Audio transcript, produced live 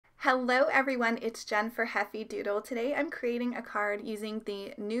Hello everyone, it's Jen for Heffy Doodle. Today I'm creating a card using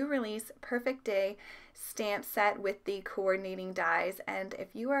the new release Perfect Day stamp set with the coordinating dies, and if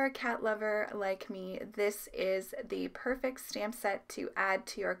you are a cat lover like me, this is the perfect stamp set to add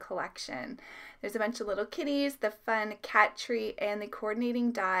to your collection. There's a bunch of little kitties, the fun cat tree, and the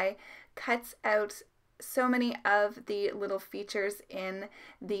coordinating die cuts out so many of the little features in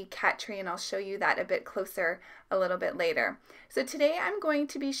the cat tree, and I'll show you that a bit closer a little bit later. So today I'm going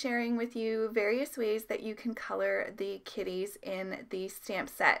to be sharing with you various ways that you can color the kitties in the stamp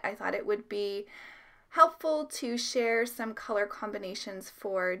set. I thought it would be helpful to share some color combinations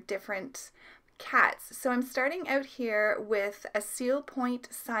for different cats. So I'm starting out here with a seal Point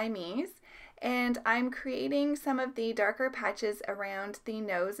Siamese, and I'm creating some of the darker patches around the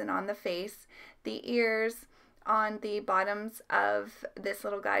nose and on the face, the ears, on the bottoms of this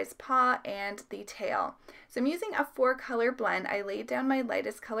little guy's paw, and the tail. So I'm using a 4-color blend. I laid down my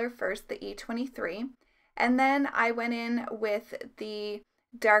lightest color first, the E23, and then I went in with the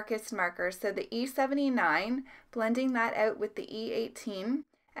darkest marker, so the E79, blending that out with the E18,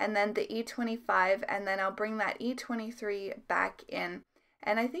 and then the E25, and then I'll bring that E23 back in.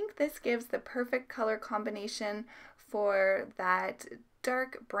 And I think this gives the perfect color combination for that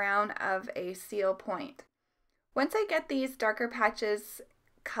dark brown of a seal point. Once I get these darker patches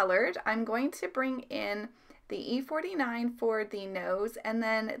colored, I'm going to bring in the E49 for the nose and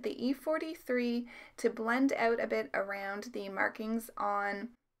then the E43 to blend out a bit around the markings on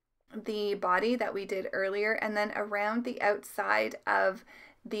the body that we did earlier, and then around the outside of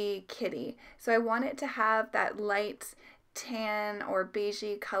the kitty. So I want it to have that light tan or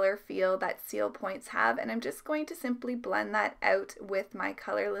beigey color feel that seal points have, and I'm just going to simply blend that out with my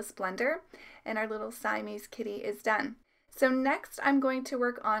colorless blender, and our little Siamese kitty is done. So next I'm going to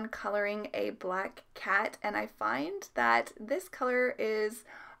work on coloring a black cat, and I find that this color is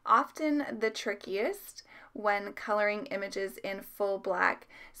often the trickiest when coloring images in full black.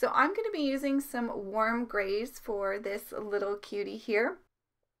 So I'm going to be using some warm grays for this little cutie here.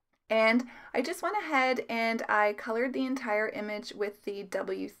 And I just went ahead and I colored the entire image with the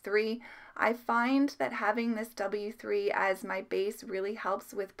W3. I find that having this W3 as my base really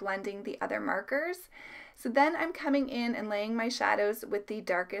helps with blending the other markers. So then I'm coming in and laying my shadows with the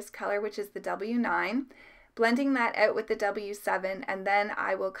darkest color, which is the W9, blending that out with the W7, and then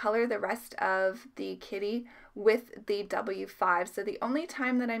I will color the rest of the kitty with the W5. So the only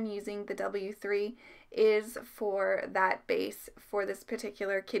time that I'm using the W3 is for that base for this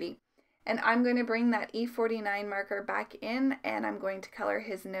particular kitty. And I'm going to bring that E49 marker back in, and I'm going to color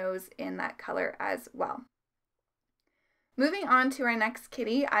his nose in that color as well. Moving on to our next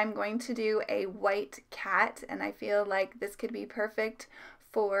kitty, I'm going to do a white cat, and I feel like this could be perfect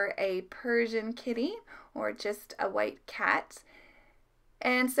for a Persian kitty or just a white cat.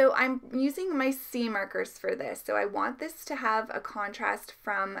 And so I'm using my C markers for this. So I want this to have a contrast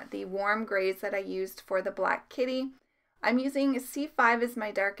from the warm grays that I used for the black kitty. I'm using C5 as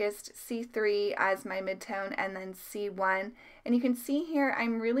my darkest, C3 as my midtone, and then C1. And you can see here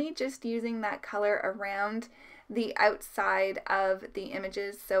I'm really just using that color around the outside of the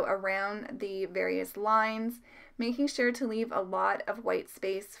images, so around the various lines, making sure to leave a lot of white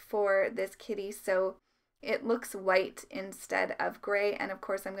space for this kitty so it looks white instead of gray. And of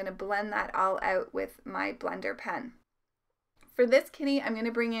course I'm going to blend that all out with my blender pen. For this kitty, I'm going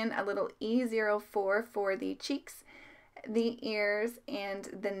to bring in a little E04 for the cheeks, the ears, and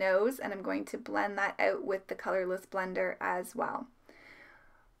the nose, and I'm going to blend that out with the colorless blender as well.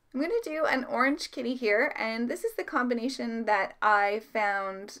 I'm going to do an orange kitty here, and this is the combination that I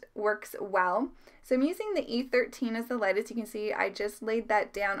found works well. So I'm using the E13 as the lightest. You can see I just laid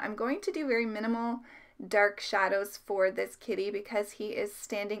that down. I'm going to do very minimal dark shadows for this kitty because he is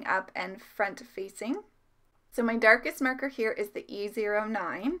standing up and front facing. So my darkest marker here is the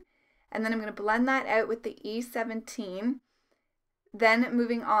E09, and then I'm going to blend that out with the E17, then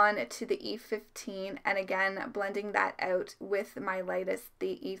moving on to the E15, and again blending that out with my lightest,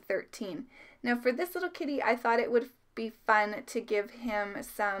 the E13. Now for this little kitty, I thought it would be fun to give him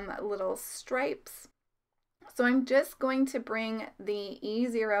some little stripes. So I'm just going to bring the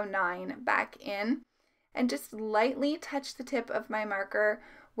E09 back in and just lightly touch the tip of my marker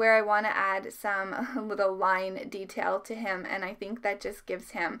where I want to add some little line detail to him, and I think that just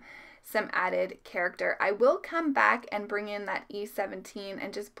gives him some added character. I will come back and bring in that E17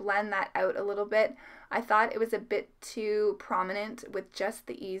 and just blend that out a little bit. I thought it was a bit too prominent with just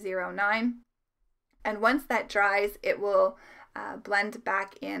the E09, and once that dries it will blend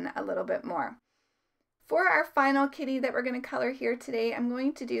back in a little bit more. For our final kitty that we're going to color here today, I'm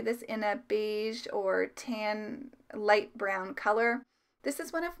going to do this in a beige or tan light brown color. This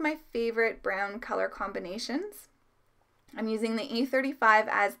is one of my favorite brown color combinations. I'm using the E35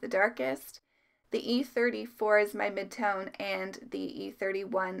 as the darkest, the E34 as my midtone, and the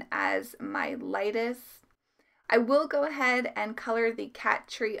E31 as my lightest. I will go ahead and color the cat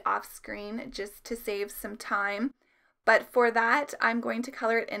tree off screen just to save some time. But for that, I'm going to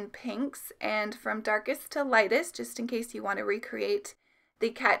color it in pinks, and from darkest to lightest, just in case you want to recreate the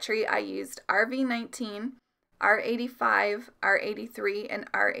cat tree, I used RV19, R85, R83,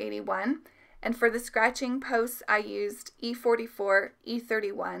 and R81. And for the scratching posts, I used E44,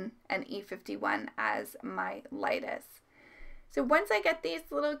 E31, and E51 as my lightest. So once I get these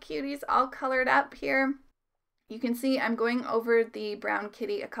little cuties all colored up here, you can see I'm going over the brown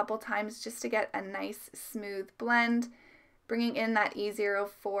kitty a couple times just to get a nice smooth blend, bringing in that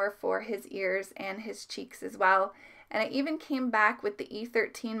E04 for his ears and his cheeks as well. And I even came back with the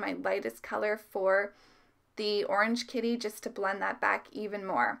E13, my lightest color, for the orange kitty just to blend that back even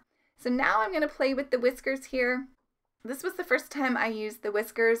more. So now I'm going to play with the whiskers here. This was the first time I used the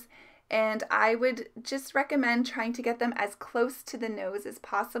whiskers, and I would just recommend trying to get them as close to the nose as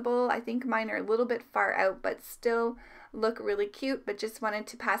possible. I think mine are a little bit far out, but still look really cute, but just wanted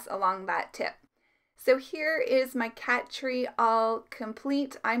to pass along that tip. So here is my cat tree all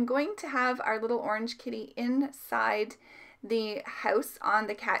complete. I'm going to have our little orange kitty inside the house on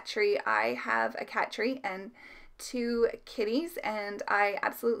the cat tree. I have a cat tree and 2 kitties, and I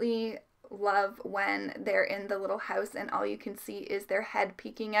absolutely love when they're in the little house and all you can see is their head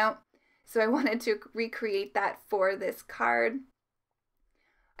peeking out. So I wanted to recreate that for this card.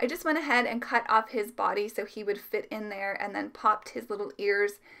 I just went ahead and cut off his body so he would fit in there, and then popped his little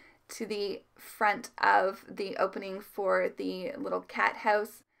ears to the front of the opening for the little cat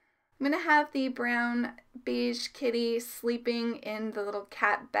house. I'm going to have the brown beige kitty sleeping in the little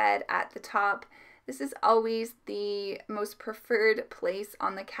cat bed at the top. This is always the most preferred place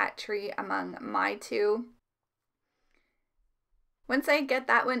on the cat tree among my 2. Once I get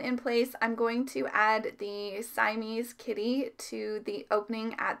that one in place, I'm going to add the Siamese kitty to the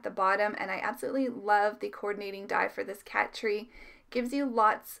opening at the bottom, and I absolutely love the coordinating die for this cat tree. Gives you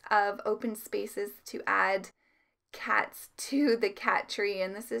lots of open spaces to add cats to the cat tree,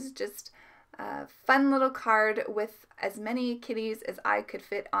 and this is just a fun little card with as many kitties as I could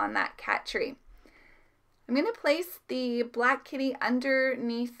fit on that cat tree. I'm going to place the black kitty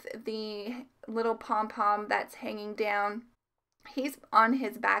underneath the little pom-pom that's hanging down. He's on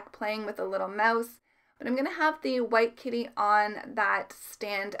his back playing with a little mouse, but I'm going to have the white kitty on that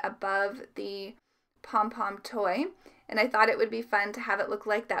stand above the pom-pom toy, and I thought it would be fun to have it look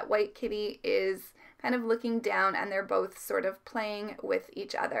like that white kitty is kind of looking down and they're both sort of playing with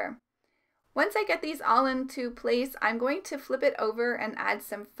each other. Once I get these all into place, I'm going to flip it over and add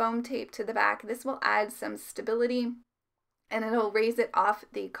some foam tape to the back. This will add some stability and it'll raise it off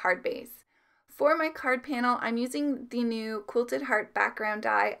the card base. For my card panel, I'm using the new Quilted Heart background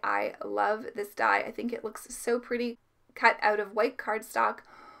die. I love this die. I think it looks so pretty cut out of white cardstock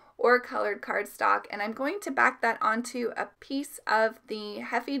or colored cardstock, and I'm going to back that onto a piece of the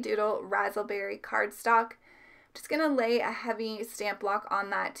Heffy Doodle Razzleberry cardstock. I'm just going to lay a heavy stamp block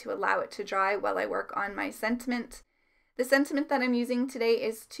on that to allow it to dry while I work on my sentiment. The sentiment that I'm using today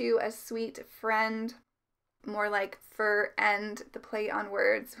is to a sweet friend, more like fur and the play on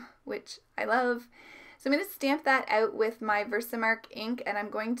words, which I love. So I'm going to stamp that out with my Versamark ink, and I'm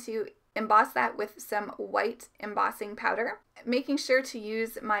going to emboss that with some white embossing powder, making sure to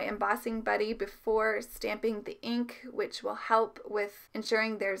use my embossing buddy before stamping the ink, which will help with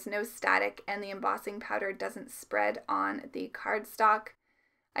ensuring there's no static and the embossing powder doesn't spread on the cardstock.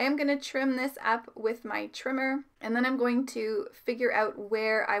 I am going to trim this up with my trimmer, and then I'm going to figure out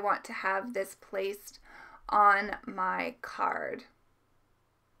where I want to have this placed on my card.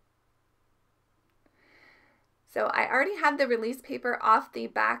 So I already have the release paper off the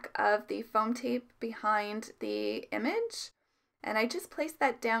back of the foam tape behind the image, and I just placed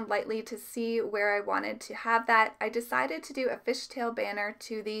that down lightly to see where I wanted to have that. I decided to do a fishtail banner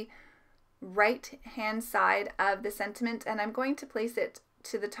to the right hand side of the sentiment, and I'm going to place it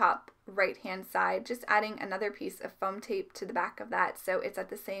to the top right hand side, just adding another piece of foam tape to the back of that so it's at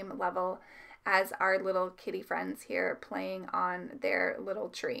the same level as our little kitty friends here playing on their little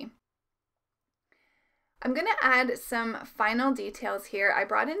tree. I'm going to add some final details here. I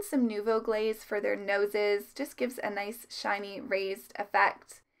brought in some Nouveau glaze for their noses, just gives a nice shiny raised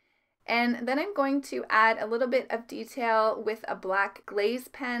effect. And then I'm going to add a little bit of detail with a black glaze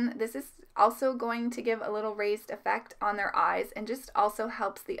pen. This is also going to give a little raised effect on their eyes and just also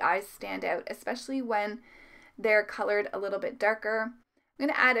helps the eyes stand out, especially when they're colored a little bit darker. I'm I'm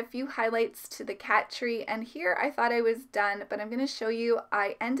going to add a few highlights to the cat tree, and here I thought I was done, but I'm going to show you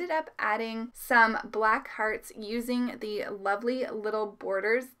I ended up adding some black hearts using the Lovely Little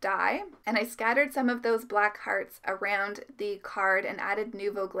Borders die, and I scattered some of those black hearts around the card and added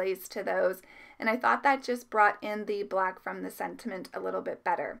Nouveau Glaze to those, and I thought that just brought in the black from the sentiment a little bit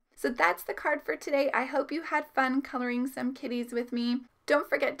better. So that's the card for today. I hope you had fun coloring some kitties with me. Don't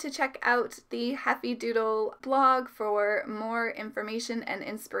forget to check out the Heffy Doodle blog for more information and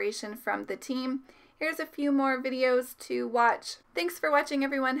inspiration from the team. Here's a few more videos to watch. Thanks for watching,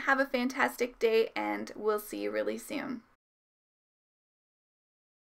 everyone. Have a fantastic day, and we'll see you really soon.